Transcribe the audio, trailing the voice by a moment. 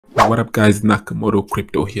What up guys, Nakamoto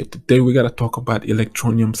Crypto here. Today we gotta talk about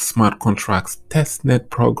Electroneum smart contracts testnet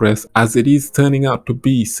progress, as it is turning out to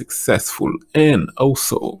be successful, and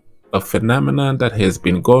also a phenomenon that has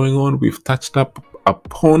been going on. We've touched up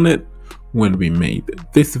upon it when we made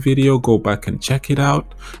this video. Go back and check it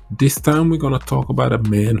out. This time we're gonna talk about a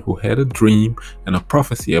man who had a dream and a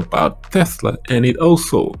prophecy about Tesla, and it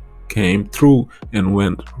also came through and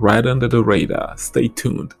went right under the radar. Stay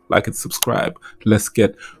tuned, like and subscribe. Let's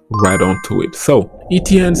get right on to it. So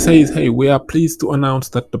ETN says, hey, we are pleased to announce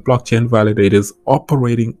that the blockchain validators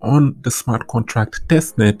operating on the smart contract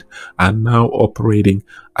testnet are now operating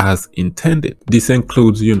as intended. This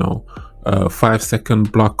includes,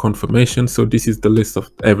 5-second block confirmation. So this is the list of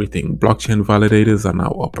everything. Blockchain validators are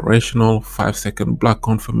now operational. 5-second block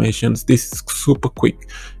confirmations. This is super quick.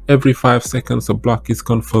 Every 5 seconds a block is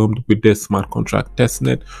confirmed with their smart contract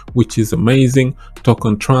testnet, which is amazing.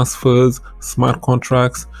 Token transfers, smart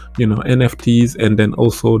contracts, NFTs, and then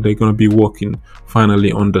also they're going to be working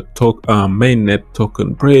finally on the mainnet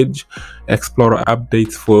token bridge, Explorer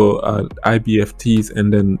updates for IBFTs,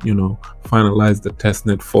 and then finalize the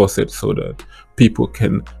testnet faucet so that people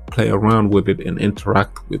can play around with it and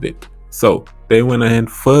interact with it. So they went ahead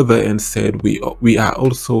further and said we are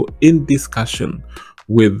also in discussion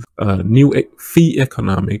with new fee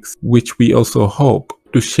economics, which we also hope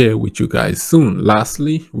to share with you guys soon.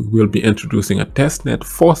 Lastly, we will be introducing a testnet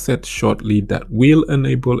faucet shortly that will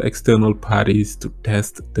enable external parties to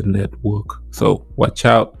test the network. So watch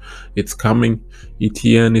out, it's coming.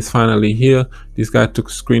 ETN is finally here. This guy took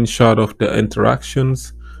a screenshot of the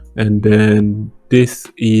interactions, and then this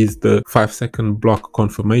is the 5-second block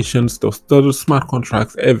confirmations. Those smart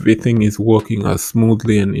contracts, everything is working as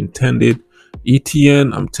smoothly and intended.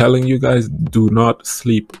 ETN, I'm telling you guys, do not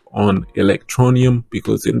sleep on Electroneum,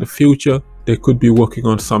 because in the future they could be working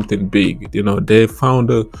on something big. Their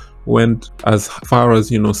founder went as far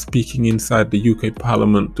as speaking inside the UK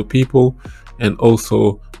Parliament to people, and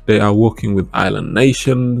also they are working with island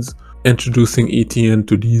nations, introducing ETN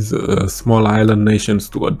to these small island nations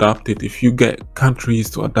to adopt it. If you get countries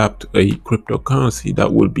to adopt a cryptocurrency,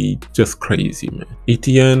 that will be just crazy, man.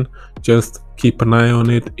 ETN, just keep an eye on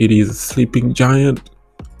it. It is a sleeping giant.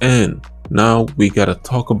 And now we gotta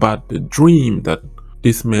talk about the dream that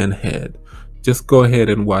this man had. Just go ahead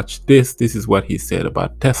and watch this. This is what he said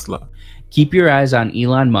about Tesla. Keep your eyes on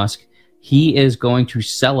Elon Musk. He is going to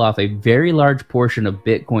sell off a very large portion of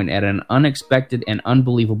Bitcoin at an unexpected and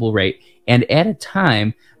unbelievable rate, and at a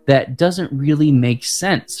time that doesn't really make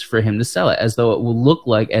sense for him to sell it, as though it will look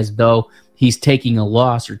like as though he's taking a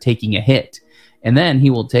loss or taking a hit. And then he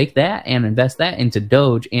will take that and invest that into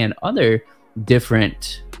Doge and other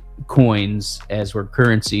different coins or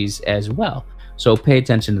currencies as well. So pay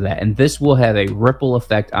attention to that. And this will have a ripple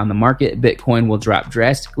effect on the market. Bitcoin will drop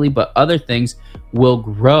drastically, but other things will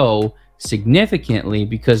grow significantly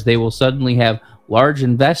because they will suddenly have large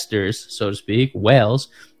investors, so to speak, whales,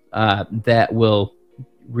 that will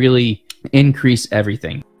really increase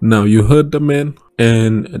everything. Now you heard the man,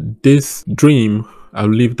 and this dream, I'll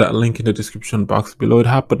leave that link in the description box below. It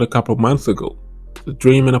happened a couple of months ago. The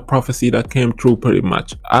dream and a prophecy that came true pretty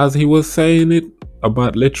much as he was saying it.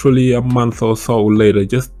 About literally a month or so later,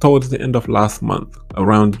 just towards the end of last month,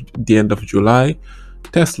 around the end of July,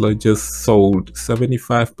 Tesla just sold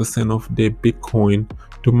 75% of their Bitcoin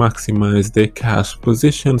to maximize their cash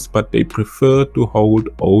positions, but they prefer to hold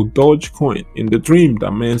old Dogecoin. In the dream,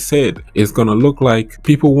 that man said it's gonna look like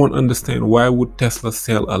people won't understand why would Tesla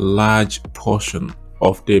sell a large portion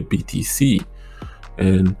of their BTC.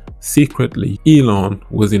 And secretly, Elon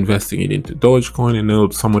was investing it into Dogecoin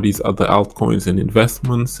and some of these other altcoins and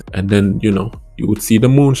investments. And then, you would see the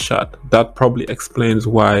moonshot. That probably explains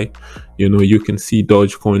why, you can see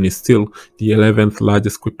Dogecoin is still the 11th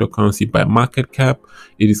largest cryptocurrency by market cap.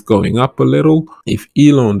 It is going up a little. If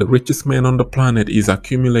Elon, the richest man on the planet, is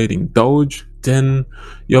accumulating Doge, then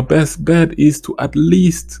your best bet is to at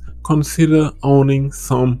least consider owning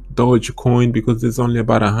some Dogecoin, because there's only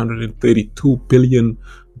about 132 billion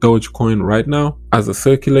Dogecoin right now as a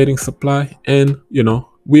circulating supply. And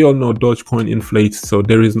we all know Dogecoin inflates, so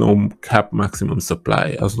there is no cap maximum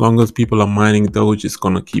supply. As long as people are mining Doge, it's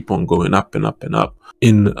gonna keep on going up and up and up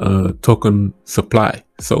in token supply.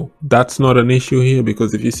 So that's not an issue here,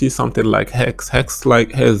 because if you see something like Hex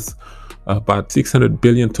has about 600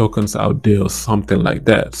 billion tokens out there or something like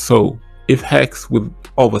that. So if Hex with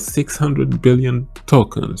over 600 billion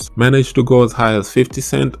tokens managed to go as high as 50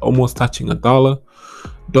 cents, almost touching $1,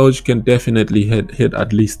 Doge can definitely hit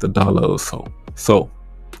at least $1 or so. So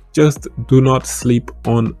just do not sleep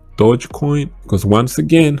on Dogecoin, because once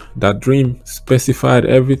again, that dream specified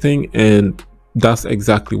everything, and that's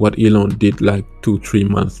exactly what Elon did like 2-3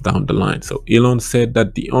 months down the line. So Elon said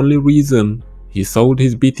that the only reason he sold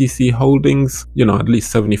his BTC holdings, at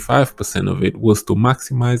least 75% of it, was to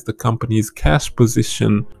maximize the company's cash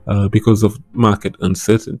position because of market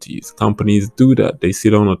uncertainties. Companies do that. They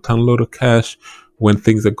sit on a ton load of cash when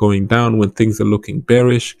things are going down, when things are looking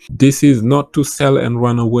bearish. This is not to sell and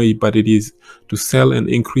run away, but it is to sell and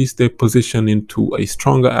increase their position into a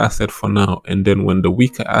stronger asset for now. And then when the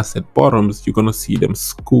weaker asset bottoms, you're going to see them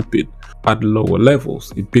scoop it at lower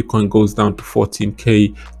levels. If Bitcoin goes down to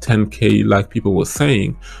 14K, 10K, like people were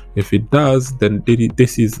saying, if it does, then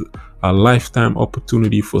this is a lifetime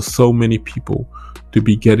opportunity for so many people to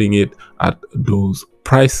be getting it at those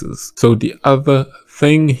prices. So the other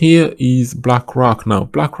thing here is BlackRock. Now,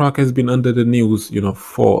 BlackRock has been under the news,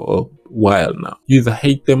 for a while now. You either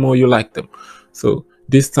hate them or you like them. So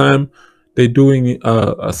this time they're doing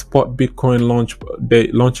a spot Bitcoin launch. They're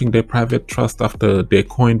launching their private trust after their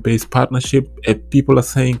Coinbase partnership. If people are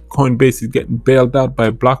saying Coinbase is getting bailed out by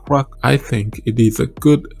BlackRock, I think it is a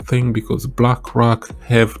good thing because BlackRock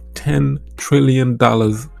have $10 trillion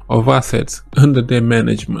of assets under their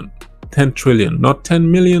management. 10 trillion, not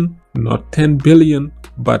 10 million, not 10 billion,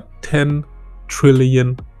 but 10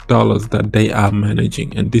 trillion dollars that they are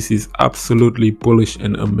managing. And this is absolutely bullish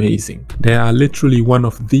and amazing. They are literally one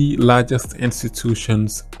of the largest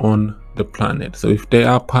institutions on the planet. So if they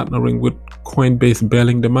are partnering with Coinbase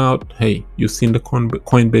bailing them out, hey, you've seen the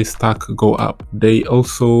Coinbase stock go up. They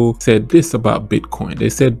also said this about Bitcoin. They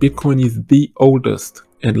said Bitcoin is the oldest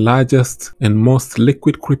and largest and most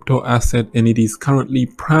liquid crypto asset, and it is currently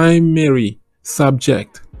primary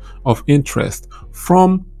subject of interest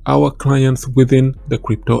from our clients within the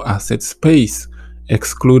crypto asset space,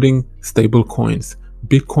 excluding stable coins.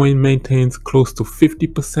 Bitcoin maintains close to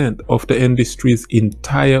 50% of the industry's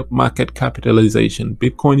entire market capitalization.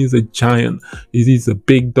 Bitcoin is a giant. It is a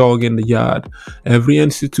big dog in the yard. Every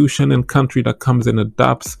institution and country that comes and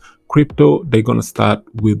adopts crypto, they're going to start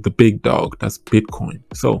with the big dog. That's Bitcoin.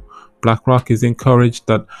 So BlackRock is encouraged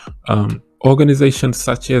that organizations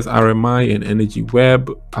such as RMI and Energy Web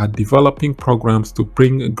are developing programs to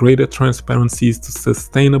bring greater transparencies to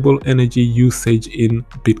sustainable energy usage in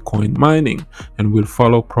Bitcoin mining, and will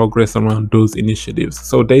follow progress around those initiatives.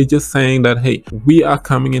 So they're just saying that, hey, we are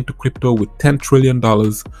coming into crypto with $10 trillion.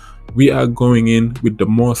 We are going in with the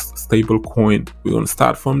most stable coin. We're going to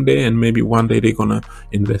start from there, and maybe one day they're going to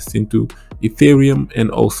invest into Ethereum and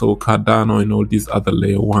also Cardano and all these other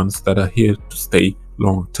layer ones that are here to stay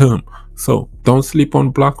long term. So don't sleep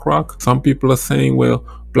on BlackRock. Some people are saying, well,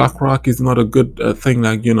 BlackRock is not a good thing.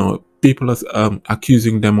 Like, people are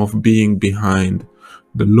accusing them of being behind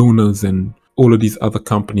the Lunas and all of these other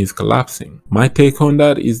companies collapsing. My take on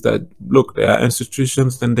that is that, look, there are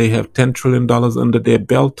institutions, then they have $10 trillion under their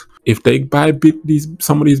belt. If they buy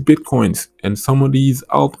some of these Bitcoins and some of these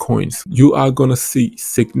altcoins, you are going to see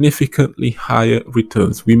significantly higher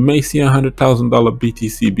returns. We may see $100,000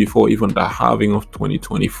 BTC before even the halving of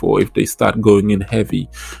 2024 if they start going in heavy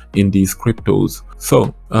in these cryptos.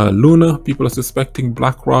 So Luna, people are suspecting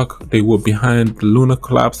BlackRock, they were behind the Luna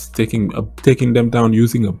collapse, taking them down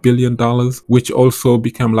using $1 billion, which also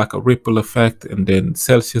became like a ripple effect. And then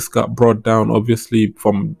Celsius got brought down, obviously,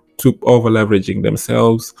 from over leveraging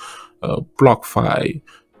themselves. BlockFi,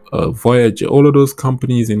 Voyager, all of those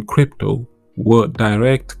companies in crypto were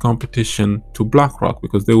direct competition to BlackRock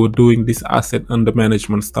because they were doing this asset under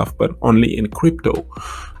management stuff, but only in crypto.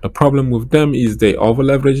 The problem with them is they over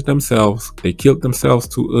leveraged themselves, they killed themselves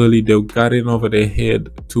too early, they got in over their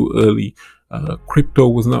head too early. Crypto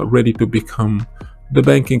was not ready to become the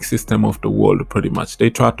banking system of the world. Pretty much they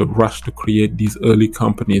tried to rush to create these early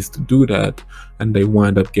companies to do that, and they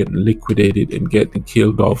wind up getting liquidated and getting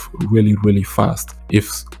killed off really fast.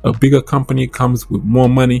 If a bigger company comes with more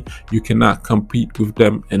money, you cannot compete with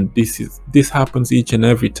them, and this happens each and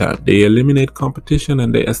every time. They eliminate competition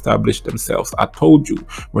and they establish themselves. I told you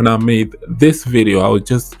when I made this video, I was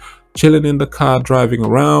just chilling in the car driving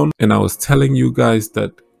around, and I was telling you guys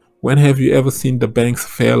that, when have you ever seen the banks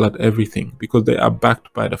fail at everything? Because they are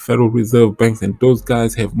backed by the Federal Reserve banks, and those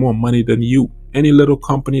guys have more money than you. Any little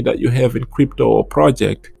company that you have in crypto or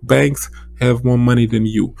project, banks have more money than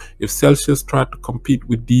you. If Celsius tried to compete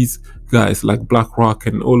with these guys like BlackRock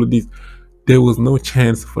and all of these, there was no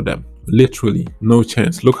chance for them. Literally no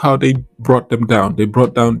chance. Look how they brought them down. They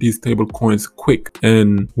brought down these stable coins quick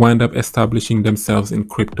and wind up establishing themselves in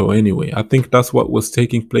crypto anyway. I think that's what was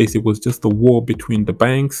taking place. It was just a war between the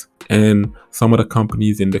banks and some of the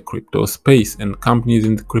companies in the crypto space, and companies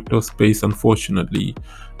in the crypto space unfortunately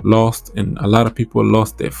lost, and a lot of people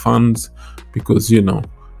lost their funds because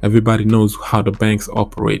everybody knows how the banks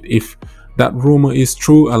operate. If that rumor is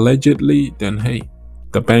true, allegedly, then hey,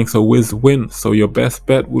 the banks always win. So your best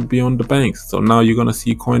bet would be on the banks. So now you're gonna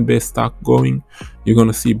see Coinbase stock going. You're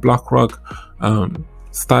gonna see BlackRock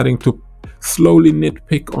starting to slowly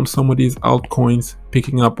nitpick on some of these altcoins,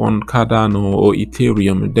 picking up on Cardano or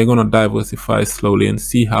Ethereum. They're gonna diversify slowly and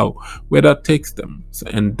see where that takes them. So,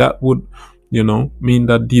 and that would, you know, mean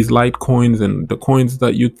that these Litecoins and the coins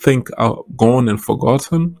that you think are gone and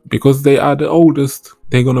forgotten, because they are the oldest,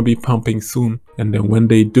 they're gonna be pumping soon. And then when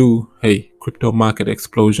they do, hey, crypto market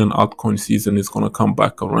explosion, altcoin season is gonna come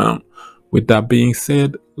back around. With that being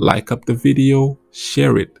said, like up the video,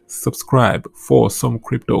 share it, subscribe for some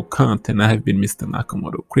crypto content. I have been Mr.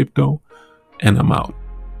 Nakamoto Crypto, and I'm out.